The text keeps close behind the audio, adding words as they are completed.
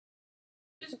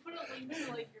just put a link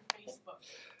to like your Facebook,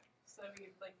 so you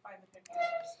can like find the pictures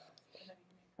and stuff, and then you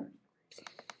can make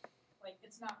cards. Like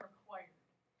it's not required.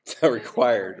 It's not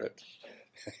required.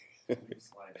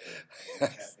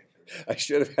 I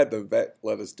should have had the vet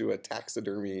let us do a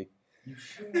taxidermy. You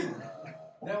should.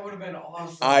 That would have been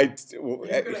awesome. You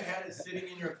could have had it sitting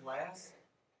in your class,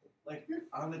 like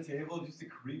on the table, just to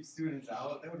creep students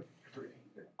out. That would be great.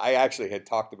 I actually had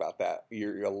talked about that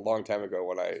a long time ago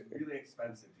when It's really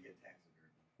expensive to get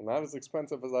taxidermy. Not as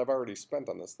expensive as I've already spent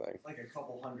on this thing. It's like a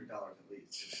couple $100 at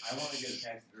least. I want to get a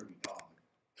taxidermy dog.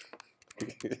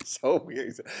 So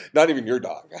not even your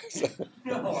dog.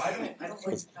 No, I don't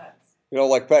like pets. You don't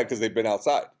like pet because they've been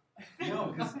outside.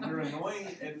 No, because they're annoying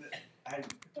and I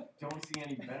don't see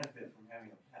any benefit from having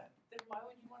a pet. Then why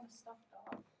would you want a stuffed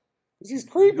dog? He's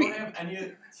creepy. You don't have any.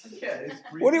 Yeah, it's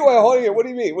creepy. What do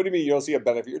you mean? What do you mean you don't see a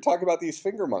benefit? You're talking about these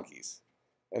finger monkeys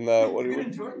and the You get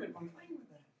enjoyment from playing with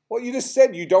that. Well, you just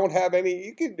said you don't have any.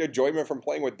 You get enjoyment from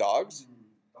playing with dogs.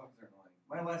 Dogs are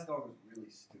annoying. My last dog was really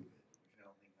stupid, which I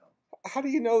don't think helped. How do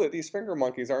you know that these finger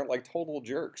monkeys aren't like total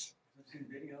jerks? I've seen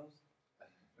videos.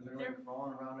 They're like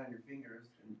crawling around on your fingers.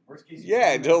 And worst case,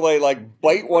 Yeah, until they like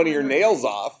bite one of your nails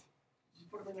off. Just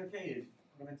put them in their cage.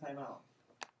 Put them in timeout.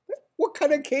 What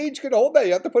kind of cage could hold that?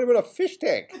 You have to put them in a fish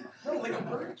tank. No, like a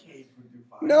bird cage would do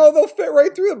fine. No, they'll fit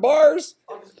right through the bars.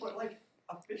 I'll just put like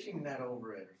a fishing net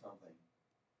over it or something.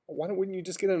 Why wouldn't you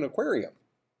just get an aquarium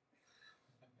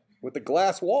with the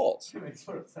glass walls? It makes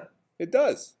sort of sense. It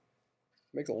does.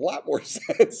 Makes a lot more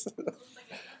sense. It looks like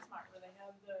a PetSmart where they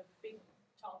have the big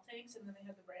tall tanks and then they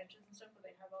have the branches and stuff where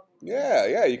they have all the...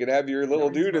 Yeah, you can have your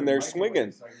little dude in there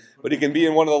swinging. But he can be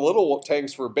in one of the little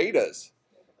tanks for betas.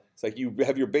 It's like you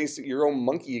have your own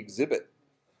monkey exhibit.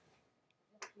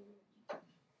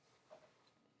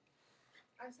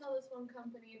 I saw this one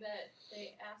company that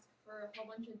they ask for a whole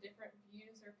bunch of different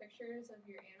views or pictures of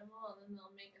your animal, and then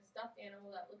they'll make a stuffed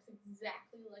animal that looks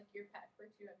exactly like your pet for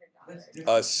 $200.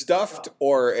 A stuffed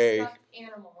or a... Stuffed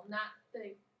animal, not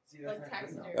the like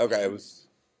taxidermy. Okay, it was...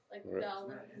 Like they'll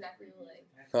look exactly like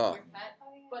Huh. your pet.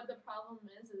 But the problem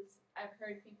is I've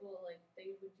heard people like they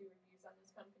would do reviews on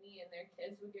this company, and their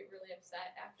kids would get really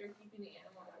upset after keeping the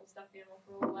stuffed animal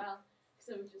for a while,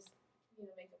 so it would just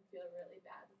make them feel really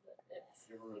bad that it's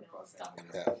stuffed.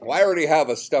 Yeah. Well, I already have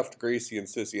a stuffed Gracie and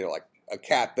Sissy, like a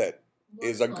cat that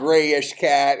is a grayish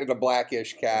cat and a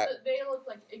blackish cat. They look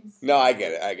like exactly. No, I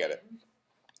get it.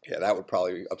 Yeah, that would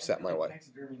probably upset my wife.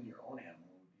 Taxiderming your own animal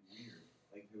would be weird,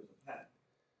 like if it was a pet.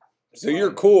 So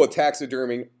you're cool with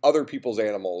taxiderming other people's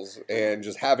animals and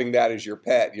just having that as your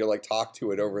pet. You like talk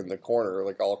to it over in the corner,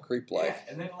 like all creep-like.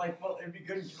 Yeah, and then well, it'd be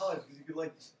good in college because you could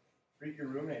like freak your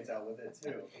roommates out with it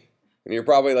too. And you're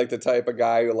probably like the type of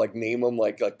guy who like name them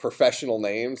like professional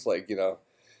names, like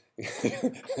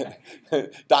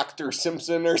Dr.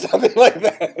 Simpson or something like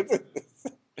that.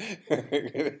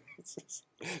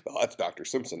 Oh, that's Dr.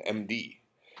 Simpson, MD.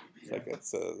 It's like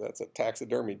that's a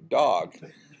taxidermy dog.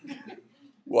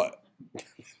 What?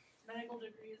 Medical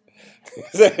degrees.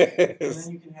 And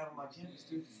then you can have them on campus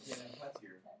too, because you can't have pets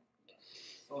here.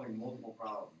 Solving multiple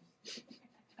problems.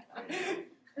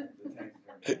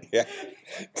 Yeah.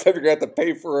 Except you're going to have to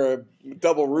pay for a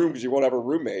double room because you won't have a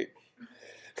roommate.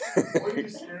 Or you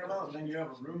just scare them out and then you have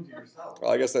a room to yourself.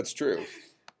 Well, I guess that's true.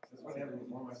 That's what happened with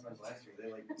one of my friends last year. They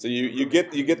So you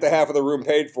get the half of the room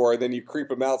paid for, and then you creep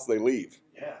them out so they leave.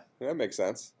 Yeah. That makes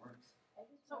sense. So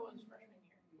it was freshman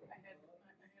year. I had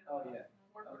Oh, yeah.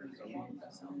 workers so long, so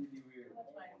that's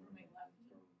why roommate left.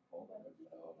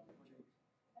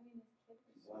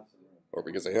 Or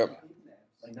because of him.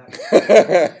 Like not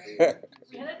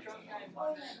We had a drunk guy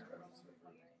one night.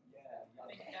 I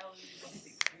think that was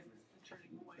the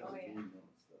turning point. Oh, yeah.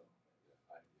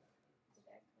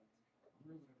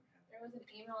 There was an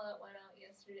email that went out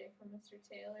yesterday from Mr.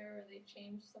 Taylor where they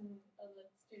changed some of the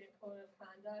student code of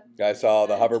conduct. I saw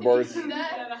the hoverboards. I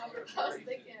was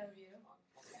thinking of you.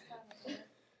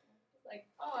 Like,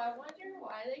 oh, I wonder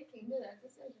why they came to that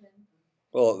decision.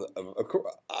 Well,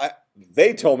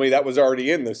 they told me that was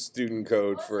already in the student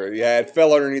code for, it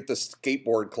fell underneath the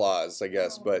skateboard clause, I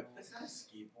guess, but It's not a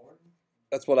skateboard.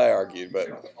 that's what I argued, but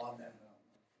On that.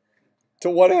 to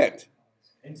what end?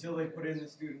 Until they put in the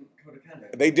student code of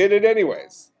conduct. They did it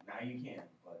anyways. Now you can't,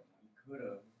 but you could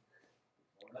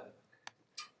have.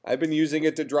 I've been using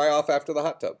it to dry off after the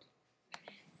hot tub.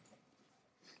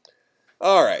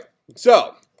 All right,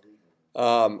 so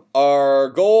our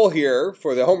goal here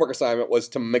for the homework assignment was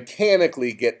to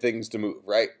mechanically get things to move,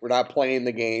 right? We're not playing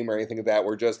the game or anything like that.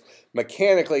 We're just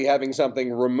mechanically having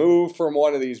something removed from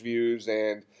one of these views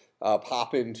and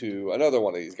pop into another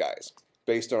one of these guys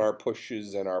based on our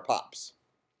pushes and our pops.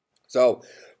 So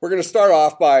we're going to start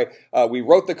off by, we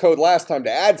wrote the code last time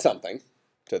to add something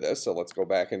to this. So let's go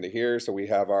back into here. So we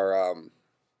have our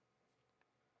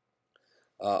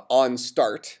on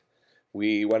start.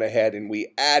 We went ahead and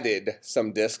we added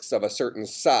some disks of a certain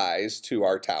size to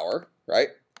our tower, right?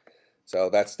 So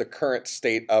that's the current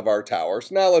state of our tower.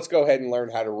 So now let's go ahead and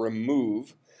learn how to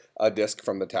remove a disk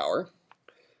from the tower.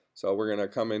 So we're going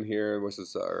to come in here. This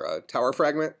is our tower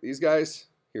fragment, these guys.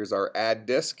 Here's our add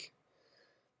disk.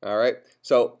 All right.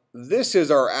 So this is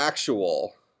our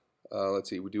actual, let's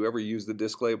see, would you ever use the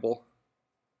disk label?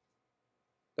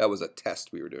 That was a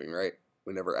test we were doing, right?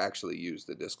 We never actually used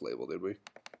the disk label, did we?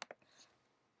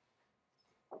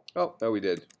 Oh, no, we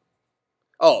did.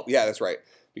 Oh, yeah, that's right.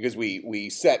 Because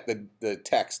we set the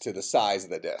text to the size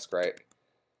of the disk, right?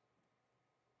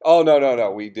 Oh, no.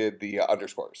 We did the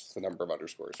underscores, the number of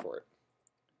underscores for it.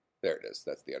 There it is.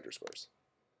 That's the underscores.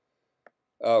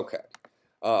 Okay.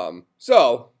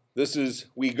 So this is,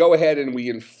 we go ahead and we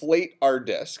inflate our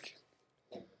disk.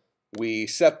 We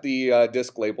set the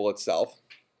disk label itself.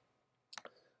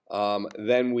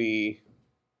 Then we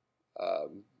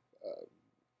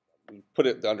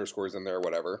put the underscores in there, or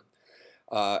whatever.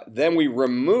 Then we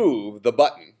remove the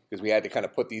button because we had to kind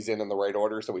of put these in the right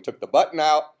order. So we took the button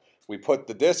out, we put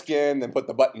the disk in, then put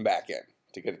the button back in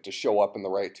to get it to show up in the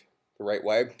right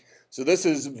way. So this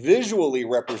is visually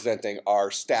representing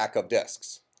our stack of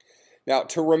disks. Now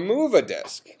to remove a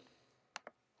disk,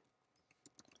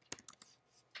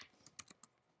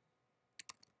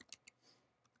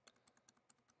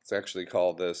 let's actually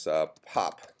call this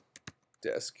pop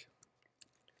disk.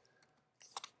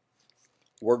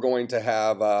 We're going to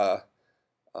have,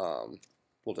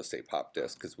 we'll just say pop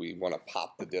disk because we want to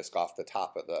pop the disk off the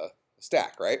top of the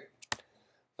stack, right?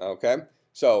 Okay,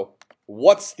 so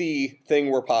what's the thing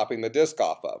we're popping the disk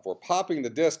off of? We're popping the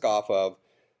disk off of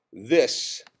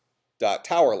this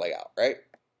tower layout, right?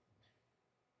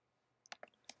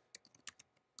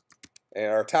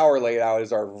 And our tower layout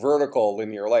is our vertical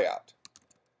linear layout.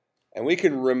 And we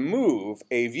can remove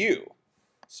a view.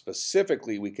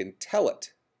 Specifically, we can tell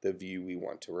it the view we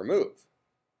want to remove,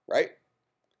 right?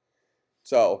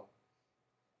 So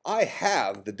I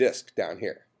have the disk down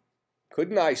here.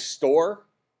 Couldn't I store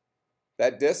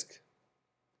that disk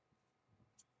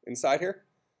inside here?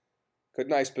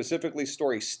 Couldn't I specifically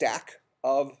store a stack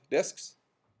of disks?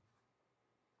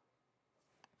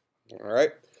 All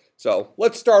right, so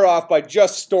let's start off by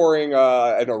just storing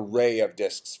an array of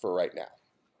disks for right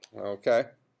now. Okay.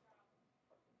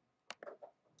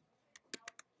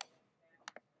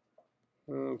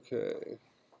 Okay.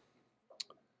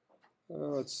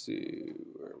 Let's see.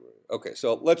 Okay,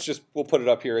 so we'll put it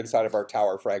up here inside of our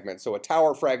tower fragment. So a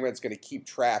tower fragment is going to keep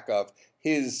track of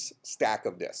his stack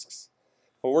of disks.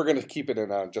 But we're going to keep it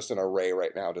in just an array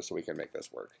right now just so we can make this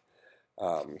work.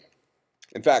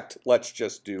 In fact, let's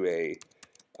just do a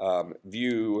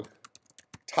view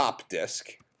top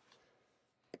disk.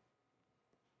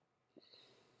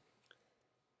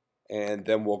 And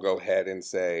then we'll go ahead and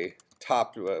say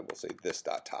we'll say this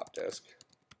dot top disk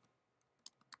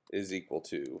is equal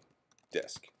to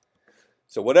disk.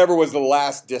 So whatever was the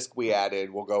last disk we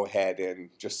added, we'll go ahead and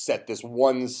just set this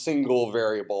one single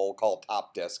variable called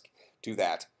top disk to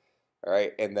that. All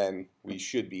right, and then we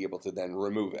should be able to then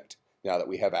remove it now that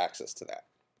we have access to that.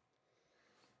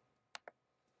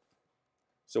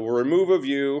 So we'll remove a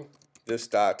view, this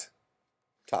dot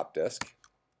top disk.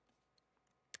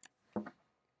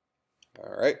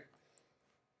 All right.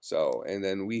 So, and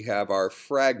then we have our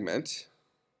fragment.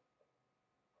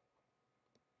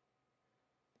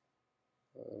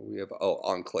 We have,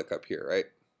 on click up here, right?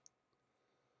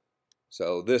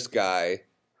 So this guy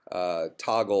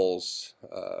toggles,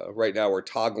 right now we're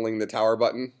toggling the tower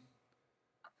button.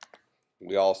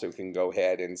 We also can go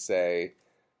ahead and say,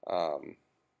 let's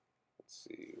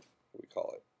see, what do we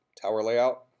call it? Tower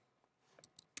layout.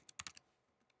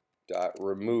 Dot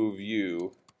remove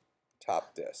view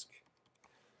top disk.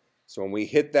 So when we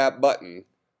hit that button,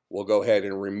 we'll go ahead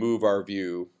and remove our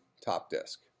view top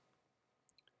disk.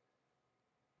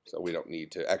 So we don't need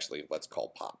to, actually, let's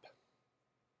call pop.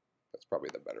 That's probably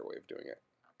the better way of doing it.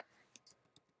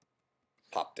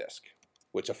 Pop disk,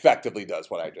 which effectively does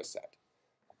what I just said.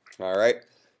 All right,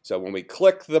 so when we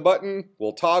click the button,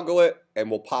 we'll toggle it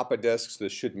and we'll pop a disk. So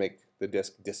this should make the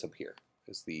disk disappear,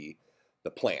 is the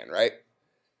plan, right?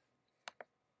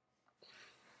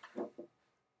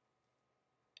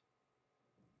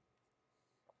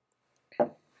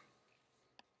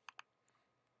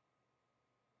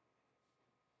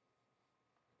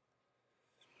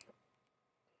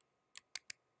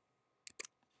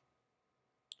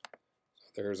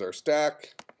 There's our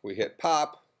stack. We hit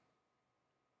pop.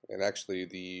 and actually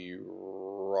the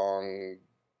wrong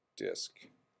disk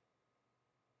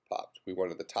popped. We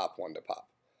wanted the top one to pop.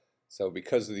 So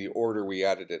because of the order we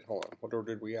added it, hold on, what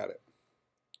order did we add it?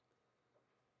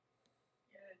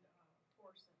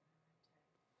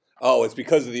 Oh, it's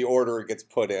because of the order it gets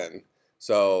put in.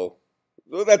 So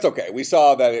well, that's okay. We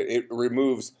saw that it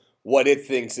removes what it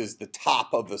thinks is the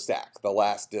top of the stack, the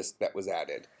last disk that was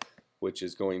added, which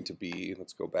is going to be,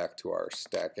 let's go back to our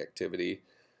stack activity.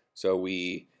 So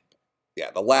the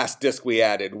last disk we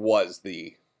added was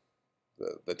the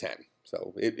 10.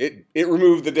 So it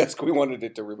removed the disk we wanted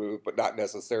it to remove, but not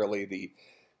necessarily the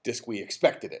disk we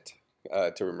expected it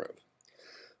to remove.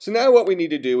 So now what we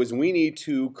need to do is we need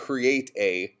to create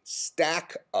a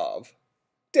stack of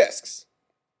disks.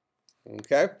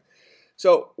 Okay?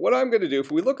 So what I'm going to do,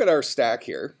 if we look at our stack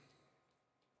here,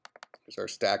 here's our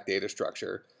stack data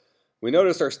structure. We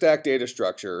notice our stack data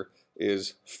structure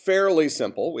is fairly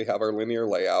simple. We have our linear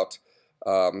layout.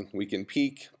 We can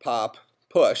peek, pop,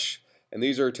 push, and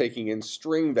these are taking in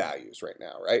string values right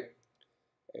now, right?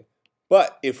 Okay.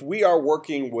 But if we are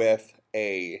working with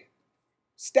a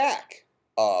stack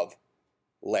of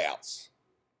layouts,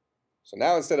 so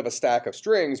now instead of a stack of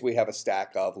strings, we have a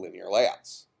stack of linear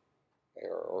layouts.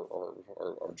 Or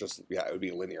just, yeah, it would be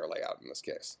a linear layout in this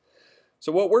case.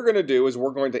 So what we're going to do is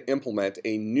we're going to implement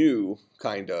a new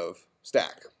kind of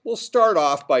stack. We'll start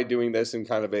off by doing this in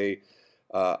kind of a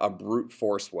brute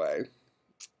force way.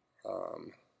 Let's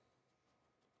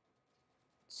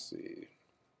see.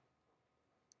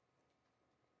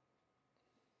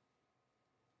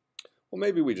 Well,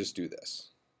 maybe we just do this.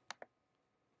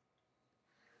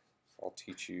 I'll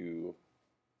teach you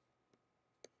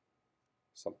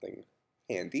something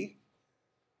handy.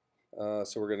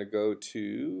 So we're going to go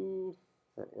to,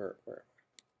 where?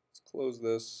 Let's close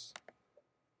this.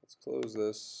 Let's close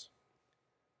this.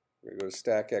 We're going to go to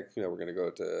stack, we're going to go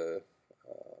to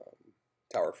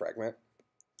tower fragment.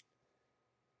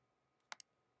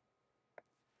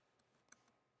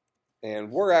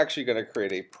 And we're actually going to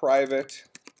create a private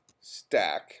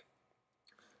stack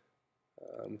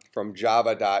from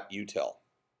java.util,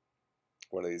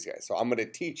 one of these guys. So I'm going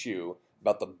to teach you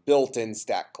about the built-in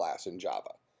stack class in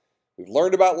Java. We've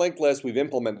learned about linked lists, we've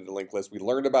implemented a linked list, we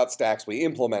learned about stacks, we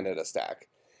implemented a stack.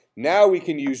 Now we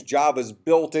can use Java's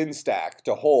built-in stack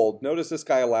to hold, notice this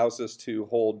guy allows us to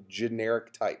hold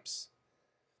generic types.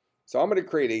 So I'm going to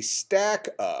create a stack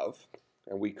of,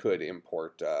 and we could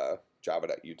import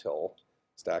java.util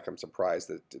stack. I'm surprised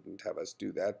that it didn't have us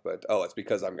do that, but oh, it's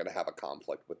because I'm going to have a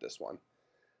conflict with this one.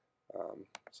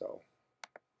 So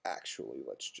actually,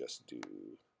 let's just do,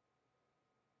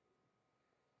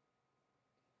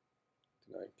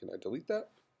 can I delete that?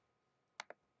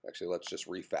 Actually, let's just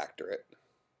refactor it,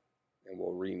 and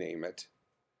we'll rename it,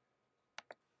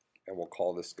 and we'll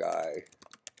call this guy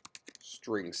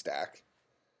string stack,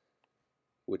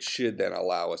 which should then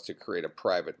allow us to create a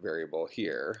private variable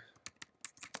here.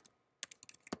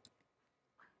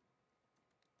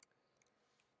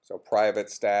 So private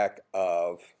stack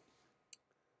of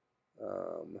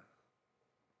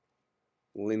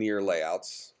linear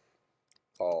layouts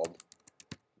called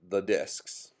the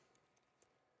disks.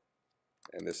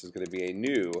 And this is going to be a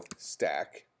new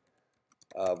stack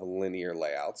of linear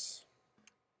layouts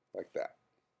like that.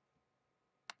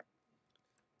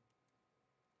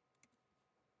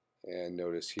 And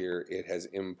notice here it has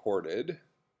imported,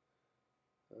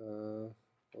 well,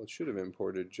 it should have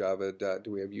imported Java.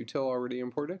 Do we have util already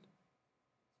imported?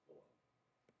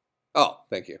 Oh,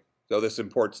 thank you. So this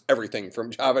imports everything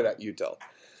from java.util.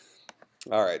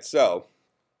 All right, so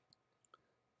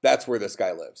that's where this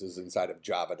guy lives, is inside of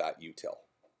java.util.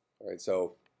 All right,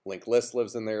 so linked list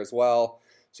lives in there as well.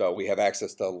 So we have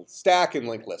access to stack and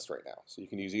linked list right now. So you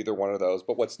can use either one of those.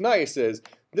 But what's nice is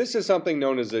this is something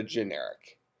known as a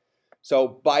generic. So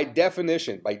by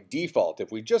definition, by default,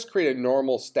 if we just create a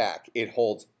normal stack, it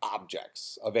holds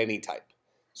objects of any type.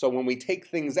 So when we take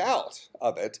things out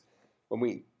of it, when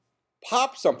we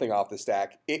pop something off the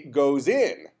stack, it goes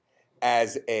in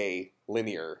as a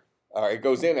linear, or it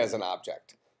goes in as an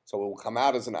object. So it will come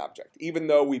out as an object. Even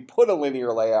though we put a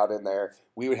linear layout in there,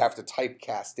 we would have to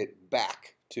typecast it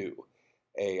back to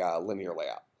a linear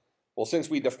layout. Well, since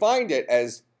we defined it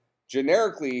as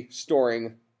generically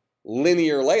storing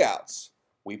linear layouts,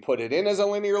 we put it in as a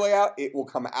linear layout, it will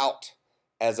come out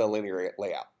as a linear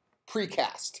layout,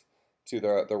 precast to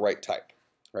the right type.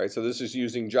 Right? So this is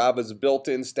using Java's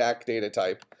built-in stack data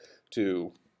type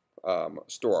to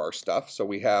store our stuff. So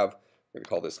we have, we're going to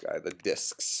call this guy the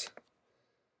disks.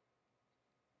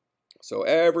 So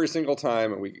every single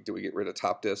time, and did we get rid of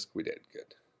top disk? We did,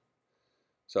 good.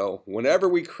 So whenever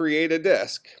we create a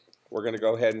disk, we're going to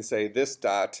go ahead and say this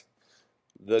dot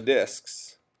the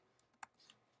disks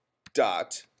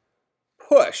dot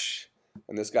push.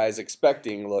 And this guy's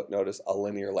expecting, look, notice, a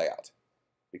linear layout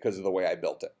because of the way I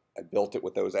built it. I built it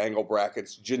with those angle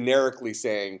brackets, generically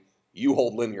saying you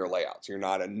hold linear layouts. You're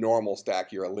not a normal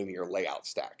stack, you're a linear layout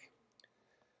stack.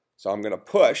 So I'm going to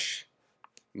push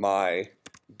my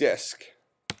disk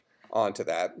onto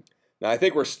that. Now I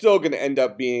think we're still going to end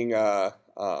up being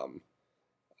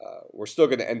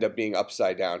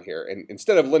upside down here. And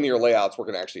instead of linear layouts, we're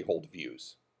going to actually hold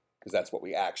views because that's what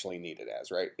we actually need it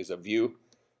as, right? Is a view.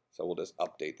 So we'll just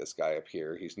update this guy up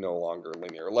here. He's no longer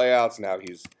linear layouts. Now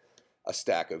he's a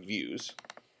stack of views.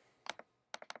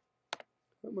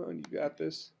 Come on, you got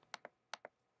this.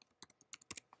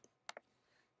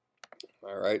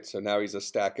 All right, so now he's a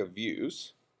stack of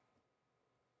views.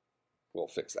 We'll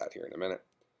fix that here in a minute.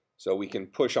 So we can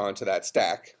push onto that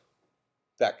stack,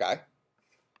 that guy.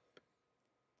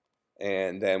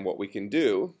 And then what we can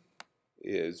do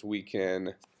is we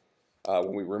can,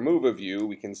 when we remove a view,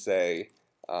 we can say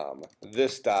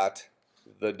this dot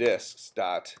the disks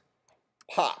dot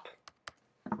pop.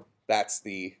 That's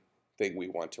the thing we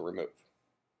want to remove.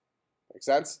 Make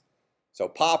sense? So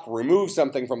pop removes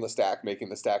something from the stack, making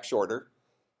the stack shorter.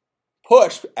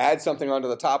 Push adds something onto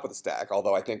the top of the stack,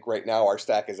 although I think right now our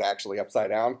stack is actually upside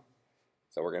down.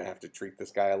 So we're going to have to treat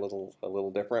this guy a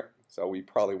little different. So we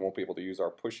probably won't be able to use our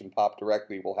push and pop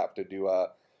directly. We'll have to do a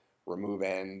remove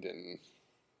end, and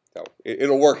so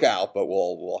it'll work out, but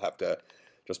we'll have to,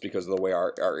 just because of the way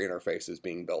our interface is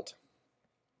being built.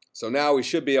 So now we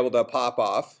should be able to pop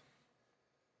off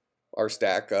our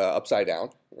stack upside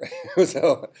down. Right?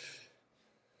 So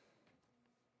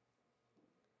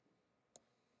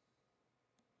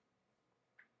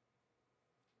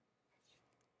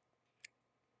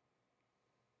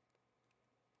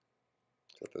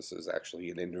this is actually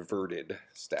an inverted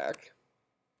stack.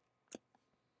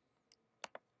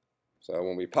 So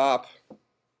when we pop,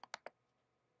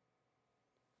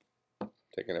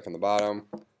 taking it from the bottom,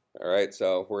 all right,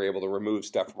 so we're able to remove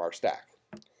stuff from our stack.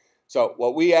 So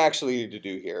what we actually need to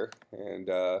do here, and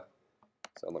so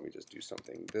let me just do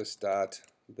something. This dot,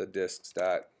 the disks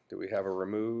dot, do we have a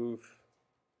remove?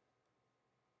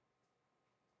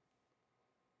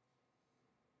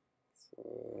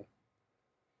 So,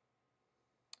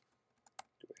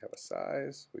 do we have a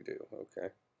size? We do, okay.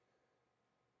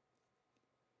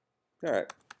 All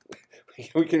right,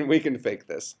 we can fake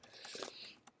this.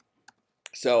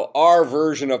 So our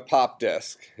version of pop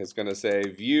disk is going to say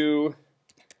view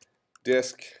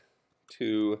disk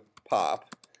to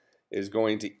pop is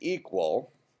going to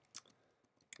equal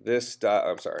this dot.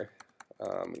 I'm sorry,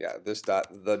 this dot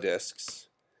the disks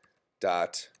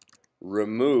dot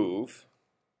remove.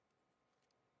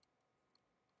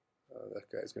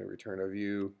 That guy's going to return a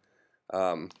view.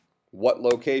 What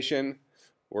location?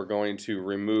 We're going to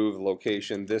remove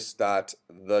location this dot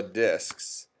the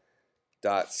disks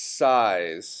dot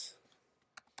size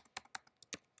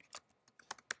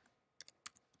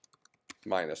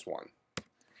 -1.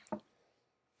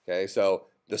 Okay, so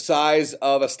the size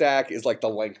of a stack is like the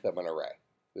length of an array.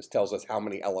 This tells us how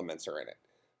many elements are in it.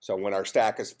 So when our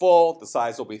stack is full, the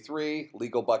size will be 3.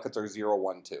 Legal buckets are 0,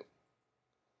 1, 2.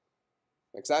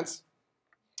 Make sense?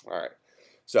 All right.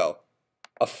 So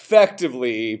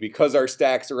effectively, because our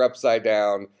stacks are upside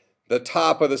down, the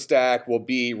top of the stack will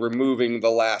be removing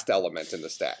the last element in the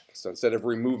stack. So instead of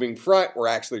removing front, we're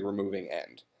actually removing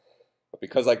end. But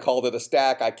because I called it a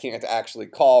stack, I can't actually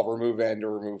call remove end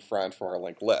or remove front from our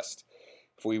linked list.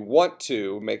 If we want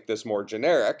to make this more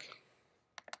generic,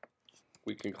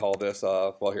 we can call this,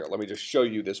 well here, let me just show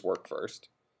you this work first.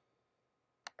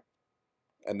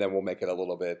 And then we'll make it a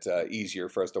little bit easier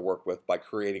for us to work with by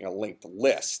creating a linked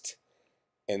list.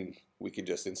 And we can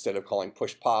just, instead of calling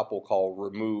push pop, we'll call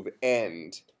remove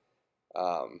end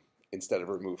instead of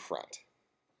remove front.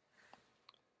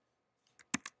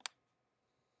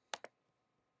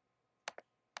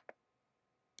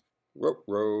 Row,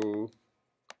 row. You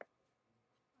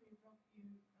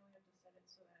only have to set it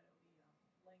so that it'll be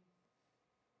length,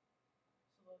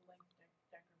 so the length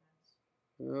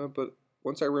decrements. But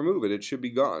once I remove it, it should be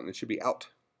gone. It should be out.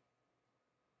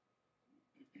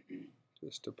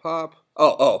 Just to pop.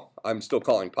 Oh, I'm still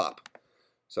calling pop.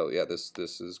 So yeah, this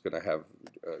is going to have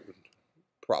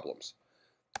problems.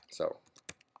 So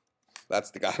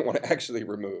that's the guy I want to actually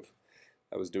remove.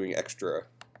 I was doing extra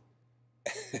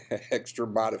extra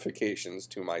modifications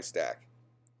to my stack.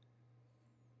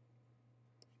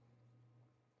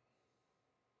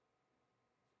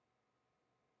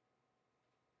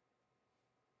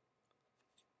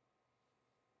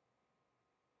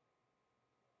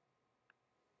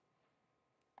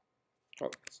 Oh,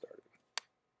 it started.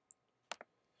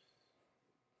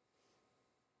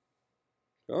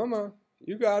 Come on,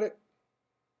 you got it.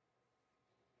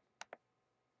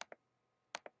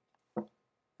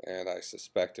 And I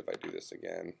suspect if I do this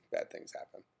again, bad things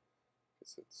happen.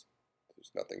 There's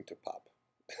nothing to pop.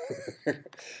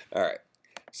 All right,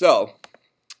 so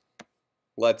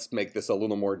let's make this a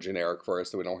little more generic for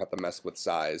us so we don't have to mess with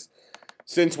size.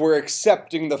 Since we're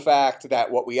accepting the fact that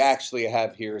what we actually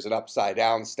have here is an upside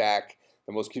down stack,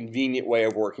 the most convenient way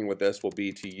of working with this will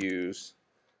be to use,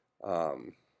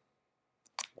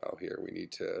 here I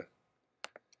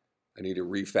need to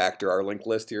refactor our linked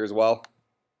list here as well.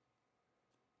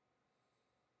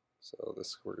 So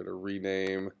this we're going to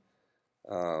rename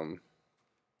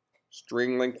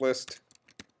string linked list,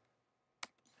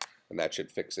 and that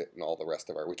should fix it and all the rest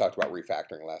of we talked about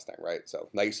refactoring last time, right? So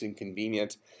nice and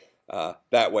convenient.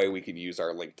 That way we can use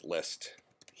our linked list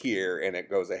here, and it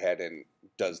goes ahead and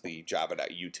does the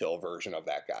java.util version of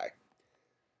that guy.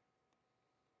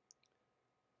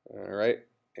 All right,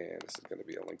 and this is going to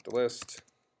be a linked list.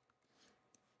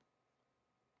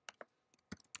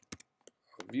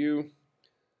 View.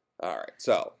 All right,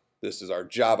 so this is our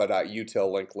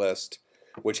java.util linked list,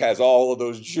 which has all of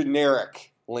those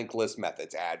generic linked list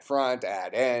methods: add front,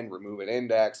 add end, remove an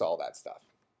index, all that stuff.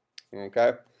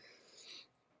 Okay.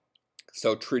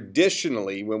 So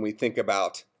traditionally, when we think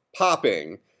about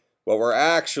popping, what we're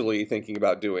actually thinking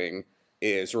about doing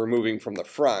is removing from the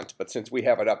front, but since we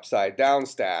have an upside down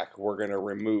stack, we're going to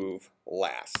remove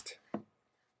last.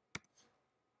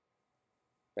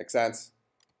 Make sense?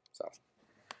 So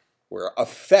we're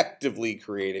effectively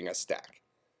creating a stack.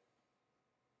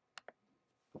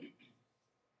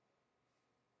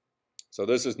 So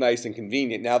this is nice and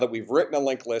convenient. Now that we've written a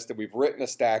linked list and we've written a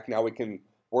stack, now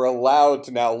we're allowed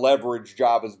to now leverage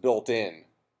Java's built-in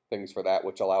things for that,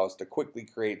 which allow us to quickly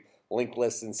create linked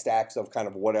lists and stacks of kind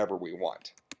of whatever we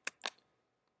want.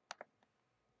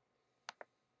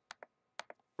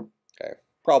 Okay,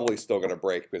 probably still going to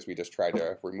break because we just tried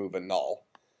to remove a null.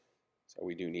 So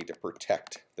we do need to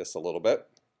protect this a little bit.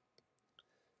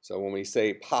 So when we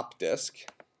say pop disk,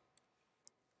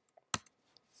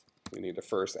 we need to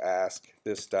first ask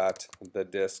this dot the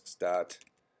disks dot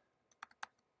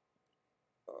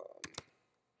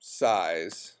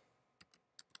size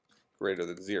greater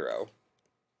than 0.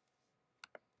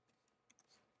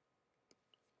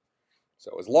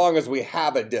 So as long as we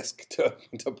have a disk to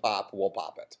pop, we'll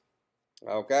pop it.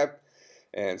 Okay?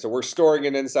 And so we're storing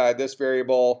it inside this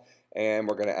variable, and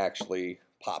we're going to actually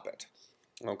pop it.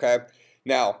 Okay?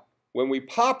 Now, when we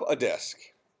pop a disk,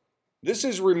 this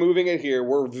is removing it here.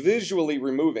 We're visually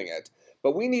removing it,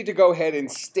 but we need to go ahead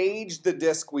and stage the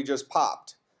disk we just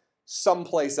popped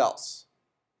someplace else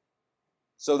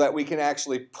so that we can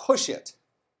actually push it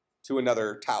to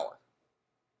another tower.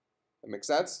 That make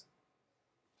sense?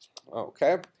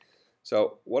 Okay.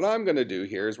 So what I'm going to do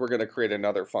here is we're going to create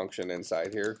another function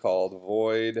inside here called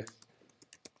void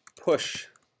push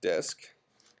disk.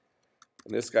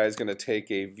 And this guy's going to take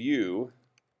a view,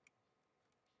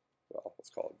 well,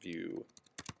 let's call it view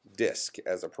disk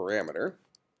as a parameter,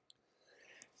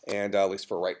 and at least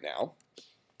for right now.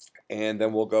 And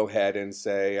then we'll go ahead and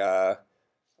say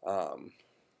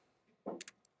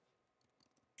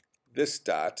this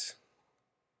dot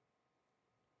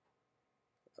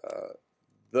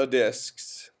the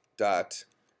disks dot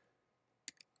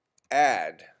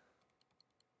add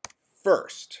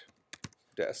first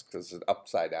disk. This is an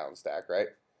upside down stack, right?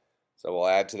 So we'll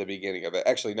add to the beginning of it.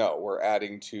 Actually, no, we're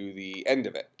adding to the end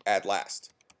of it. Add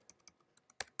last.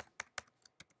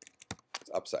 It's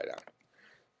upside down.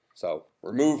 So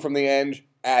remove from the end,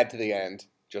 add to the end,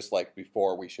 just like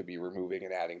before we should be removing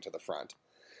and adding to the front.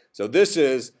 So this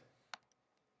is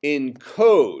in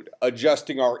code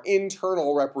adjusting our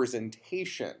internal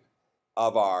representation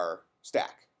of our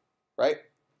stack, right?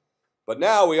 But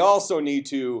now we also need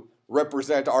to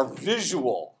represent our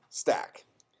visual stack.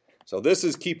 So this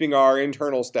is keeping our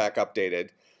internal stack updated.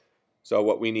 So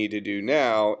what we need to do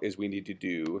now is we need to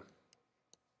do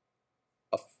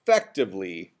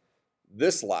effectively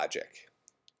this logic,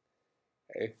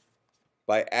 okay,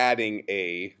 by adding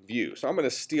a view. So I'm going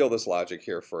to steal this logic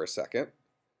here for a second.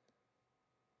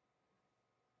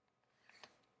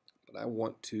 But I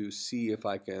want to see if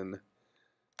I can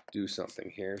do something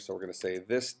here. So we're going to say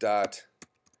this dot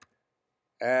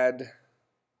add,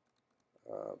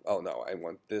 oh no, I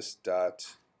want this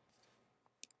dot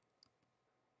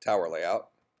tower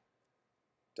layout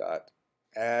dot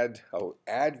add, oh,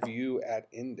 add view at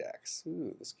index.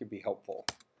 Ooh, this could be helpful.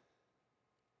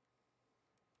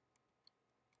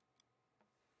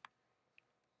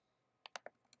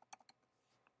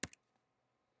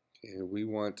 Okay, we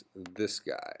want this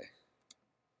guy.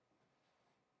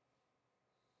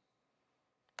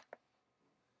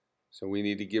 So we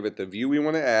need to give it the view we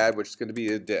want to add, which is going to be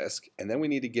a disk, and then we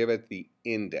need to give it the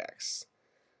index.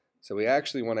 So we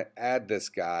actually want to add this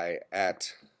guy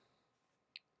at,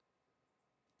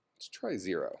 let's try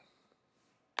 0.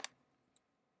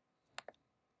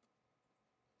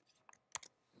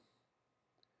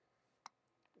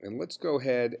 And let's go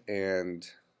ahead and,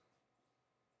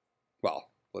 well,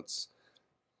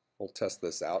 we'll test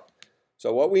this out.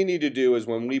 So what we need to do is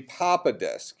when we pop a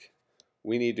disk,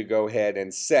 we need to go ahead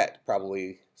and set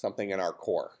probably something in our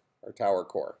core, our tower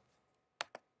core.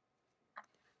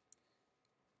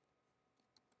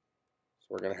 So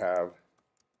we're going to have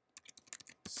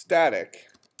static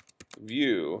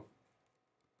view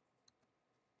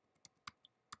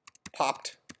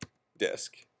popped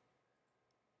disk.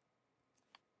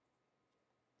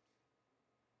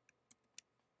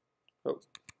 Oh.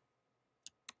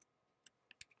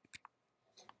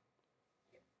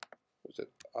 Was it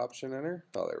option enter?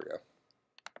 Oh, there we go.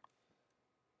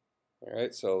 All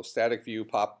right, so static view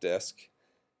pop disk,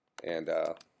 and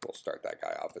we'll start that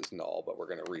guy off as null, but we're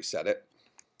going to reset it.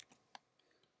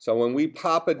 So when we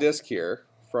pop a disk here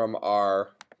from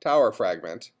our tower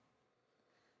fragment,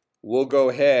 we'll go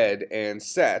ahead and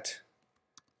set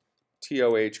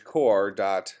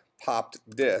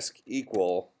tohcore.poppedDisk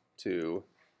equal to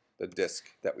the disk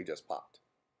that we just popped.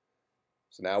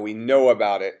 So now we know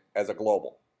about it as a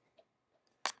global.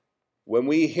 When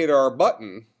we hit our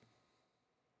button,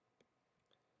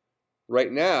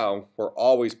 right now we're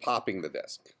always popping the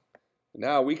disk.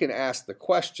 Now we can ask the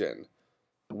question,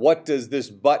 what does this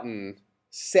button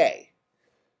say?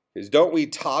 Because don't we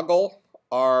toggle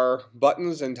our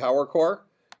buttons in Tower Core?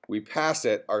 We pass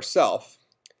it ourselves,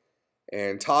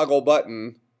 and toggle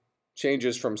button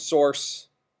changes from source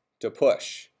to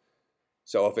push.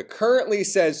 So if it currently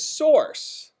says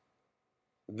source,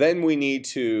 then we need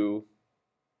to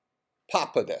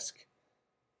pop a disk.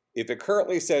 If it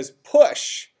currently says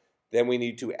push, then we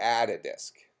need to add a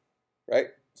disk, right?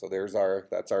 So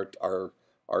that's our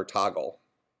toggle.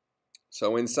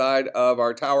 So inside of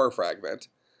our tower fragment,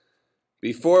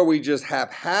 before we just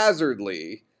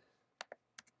haphazardly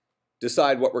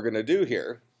decide what we're going to do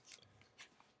here,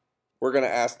 we're going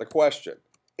to ask the question,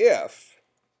 if,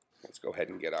 let's go ahead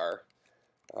and get our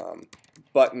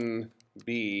button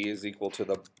B is equal to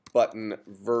the button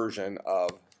version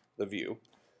of the view.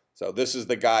 So this is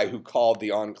the guy who called the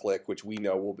onClick, which we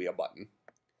know will be a button.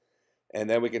 And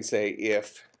then we can say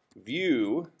if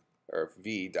view, or if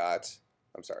v dot,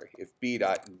 I'm sorry, if b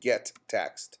dot get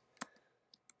text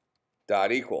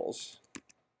dot equals,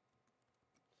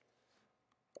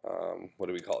 what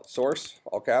do we call it? Source,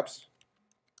 all caps.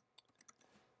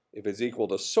 If it's equal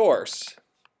to source,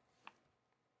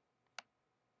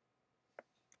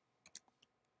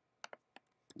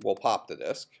 we'll pop the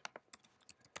disk.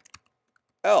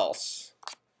 Else,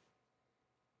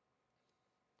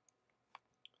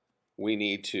 we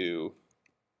need to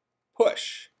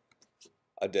push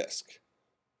a disk.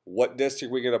 What disk are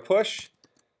we going to push?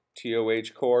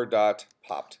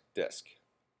 tohcore.poppedDisk.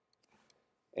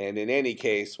 And in any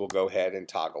case, we'll go ahead and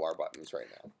toggle our buttons right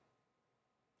now.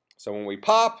 So when we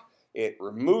pop, it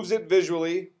removes it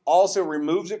visually, also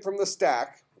removes it from the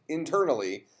stack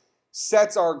internally,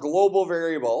 sets our global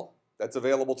variable that's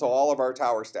available to all of our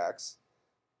tower stacks.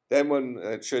 Then when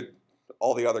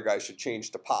all the other guys should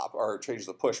change to pop, or change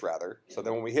the push rather. So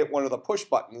then when we hit one of the push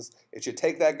buttons, it should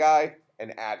take that guy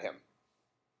and add him.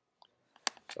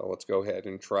 So let's go ahead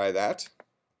and try that.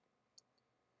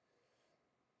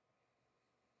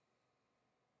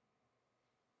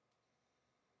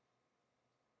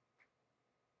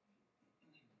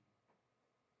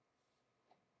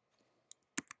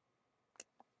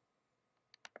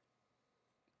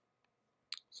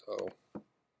 So,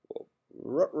 well,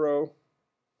 row,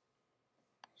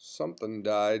 something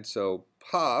died, so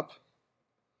pop.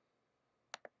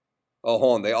 Oh,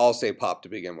 hold on, they all say pop to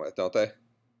begin with, don't they?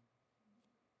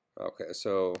 Okay,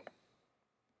 so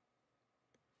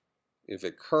if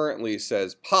it currently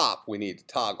says pop, we need to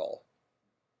toggle.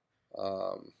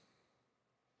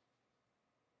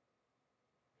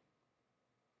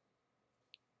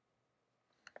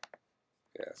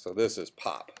 Yeah, so this is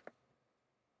pop.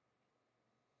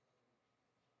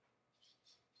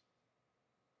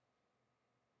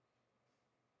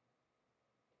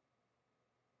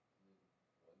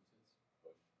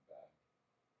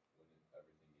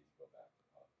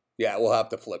 Yeah, we'll have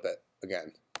to flip it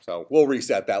again. So we'll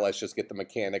reset that. Let's just get the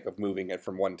mechanic of moving it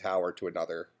from one tower to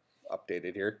another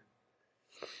updated here.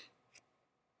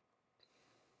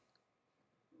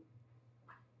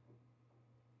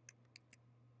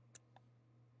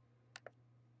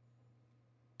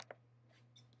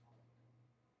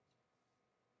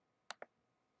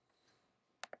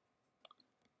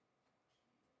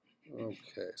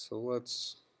 Okay, so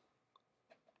let's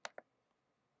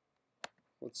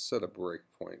set a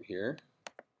breakpoint here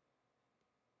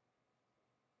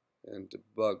and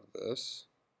debug this.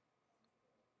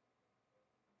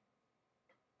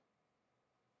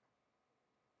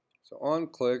 So on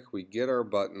click, we get our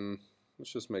button.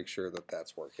 Let's just make sure that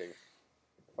that's working.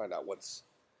 Find out what's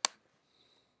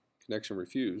connection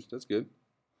refused. That's good.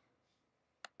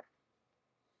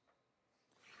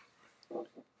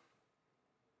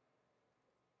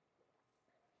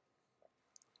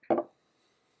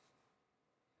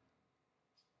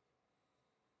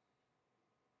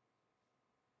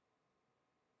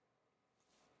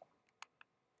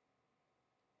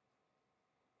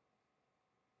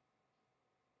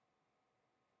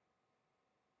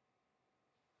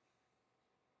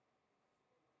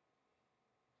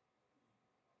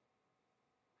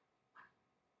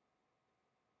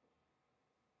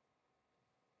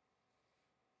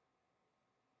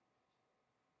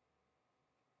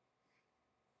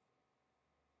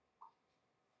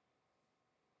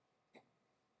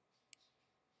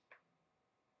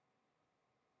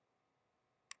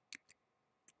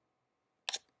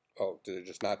 Oh, did it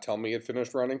just not tell me it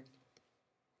finished running?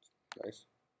 Nice.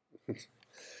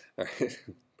 All right,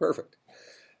 perfect.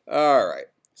 All right,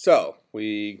 so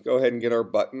we go ahead and get our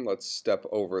button. Let's step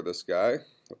over this guy.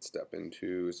 Let's step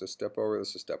into, is this step over?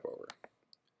 This is step over.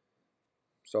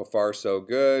 So far, so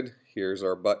good. Here's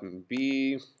our button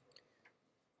B.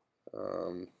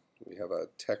 We have a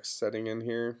text setting in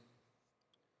here.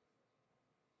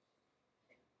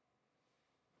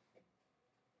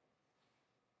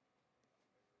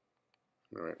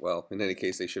 All right, well, in any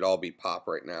case, they should all be pop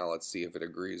right now. Let's see if it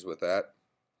agrees with that.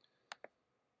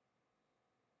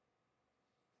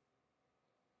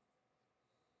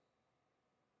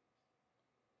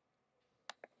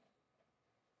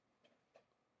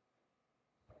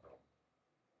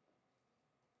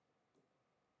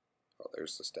 Oh,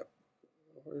 there's the step.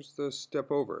 Where's the step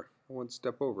over? I want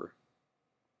step over.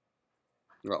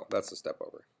 Oh, that's the step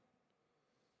over.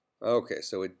 Okay,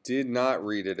 so it did not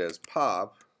read it as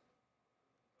pop.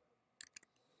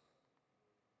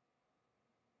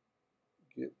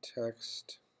 Get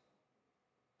text.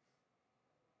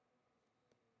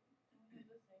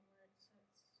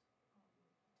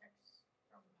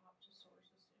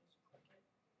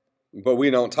 But we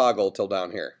don't toggle till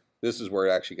down here. This is where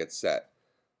it actually gets set.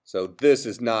 So this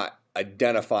is not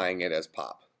identifying it as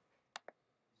pop.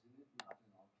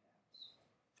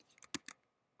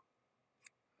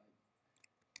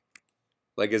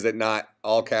 Like, is it not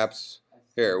all caps?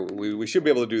 Here, we should be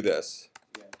able to do this.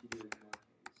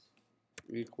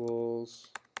 Equals.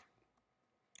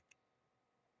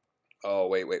 Oh,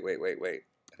 wait.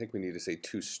 I think we need to say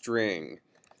toString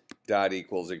dot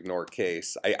equals ignore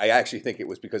case. I actually think it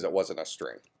was because it wasn't a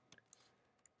string.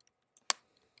 I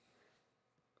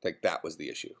think that was the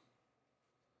issue.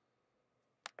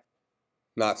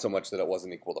 Not so much that it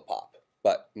wasn't equal to pop.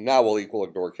 But now we'll equal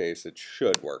ignore case. It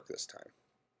should work this time.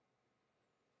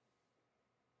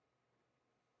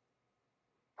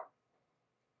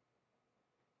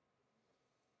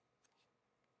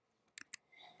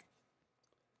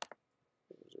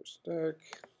 Stack,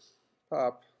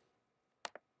 pop,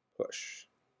 push,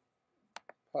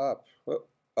 pop. Oh,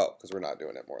 because we're not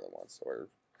doing it more than once. So we're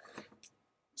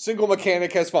single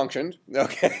mechanic has functioned.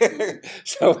 Okay,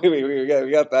 so we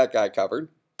got that guy covered.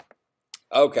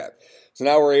 Okay, so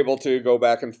now we're able to go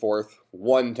back and forth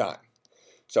one time.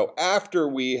 So after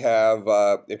we have,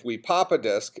 if we pop a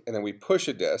disk and then we push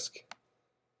a disk,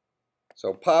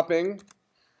 so popping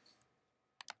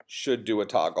should do a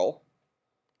toggle.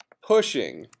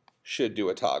 Pushing should do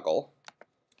a toggle.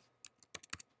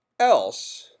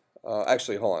 Else,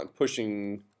 actually, hold on.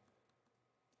 Pushing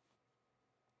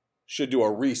should do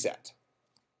a reset.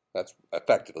 That's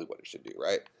effectively what it should do,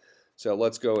 right? So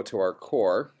let's go to our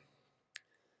core.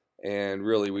 And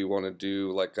really, we want to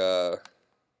do like a...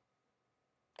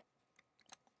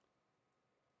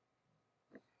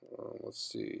 let's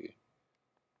see.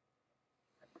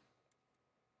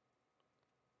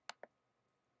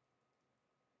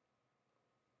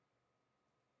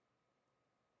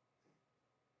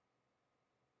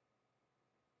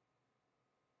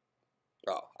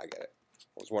 Oh, I get it.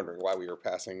 I was wondering why we were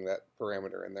passing that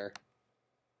parameter in there.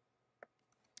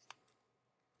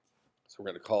 So we're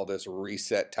going to call this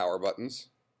reset tower buttons.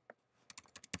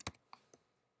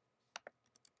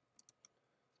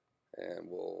 And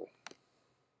we'll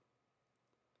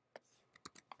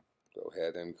go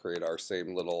ahead and create our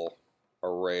same little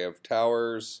array of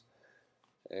towers.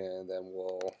 And then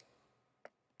we'll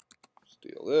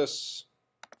steal this.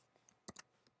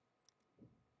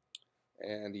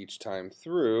 And each time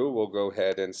through, we'll go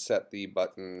ahead and set the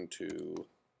button to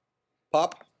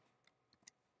pop.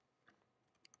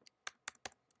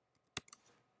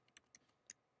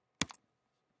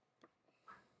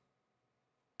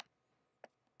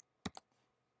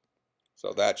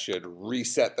 So that should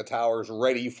reset the towers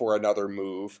ready for another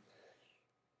move.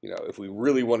 You know, if we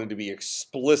really wanted to be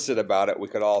explicit about it, we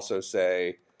could also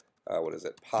say, what is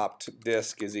it? Popped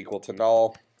disk is equal to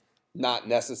null. Not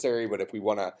necessary, but if we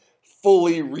want to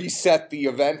fully reset the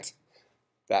event,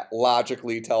 that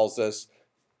logically tells us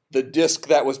the disk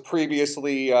that was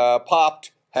previously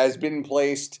popped has been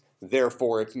placed,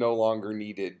 therefore it's no longer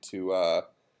needed to...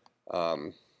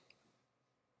 in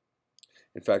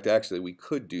fact, actually, we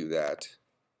could do that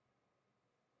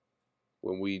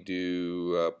when we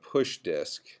do push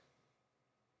disk.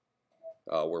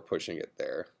 We're pushing it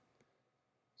there.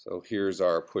 So here's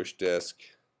our push disk.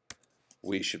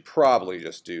 We should probably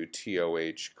just do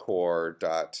TOH core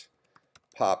dot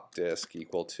pop disk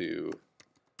equal to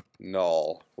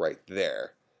null right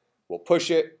there. We'll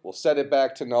push it. We'll set it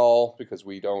back to null because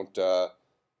we don't,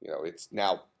 you know,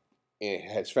 it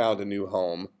has found a new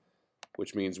home,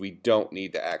 which means we don't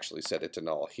need to actually set it to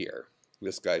null here.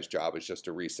 This guy's job is just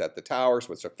to reset the towers,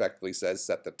 which effectively says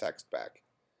set the text back.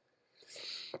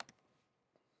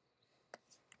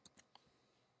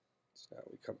 So now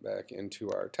we come back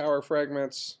into our tower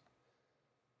fragments,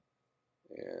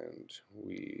 and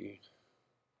we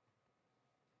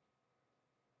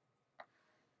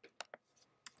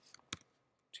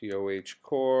TOH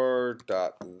core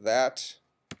dot that,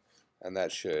 and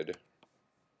that should,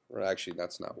 or actually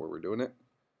that's not where we're doing it.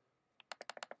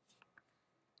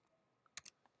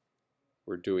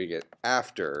 We're doing it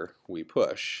after we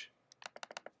push.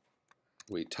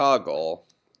 We toggle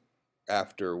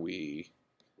after we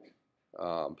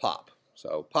pop.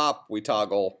 So pop, we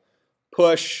toggle.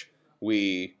 Push,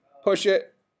 we push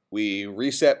it. We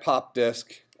reset pop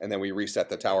disk, and then we reset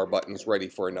the tower buttons ready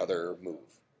for another move.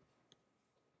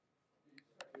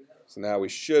 So now we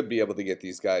should be able to get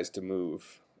these guys to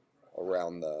move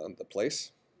around the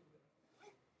place.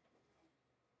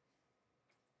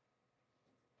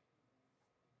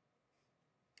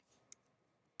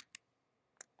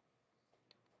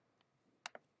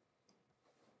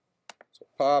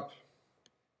 Pop,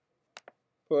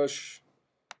 push,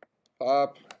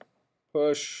 pop,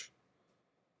 push,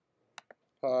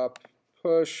 pop,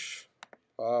 push,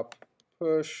 pop,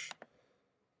 push,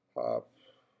 pop,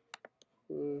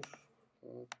 push,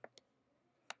 pop.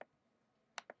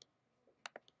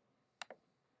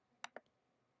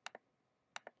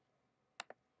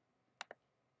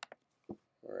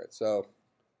 All right, so,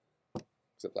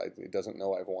 except it doesn't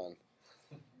know I've won.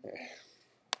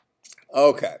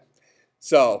 Okay.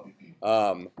 So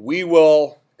we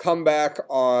will come back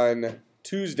on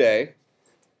Tuesday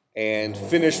and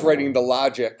finish writing the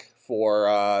logic for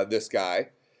this guy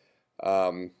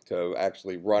to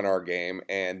actually run our game.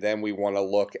 And then we want to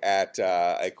look at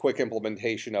a quick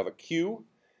implementation of a queue.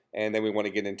 And then we want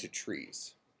to get into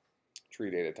trees,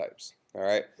 tree data types. All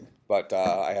right. But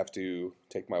I have to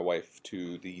take my wife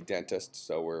to the dentist.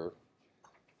 So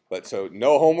so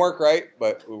no homework, right?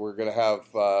 But we're going to have...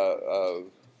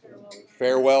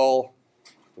 farewell.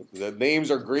 The names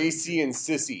are Gracie and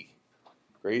Sissy.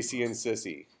 Gracie and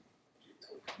Sissy.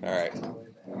 All right.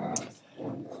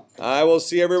 I will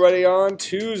see everybody on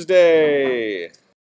Tuesday.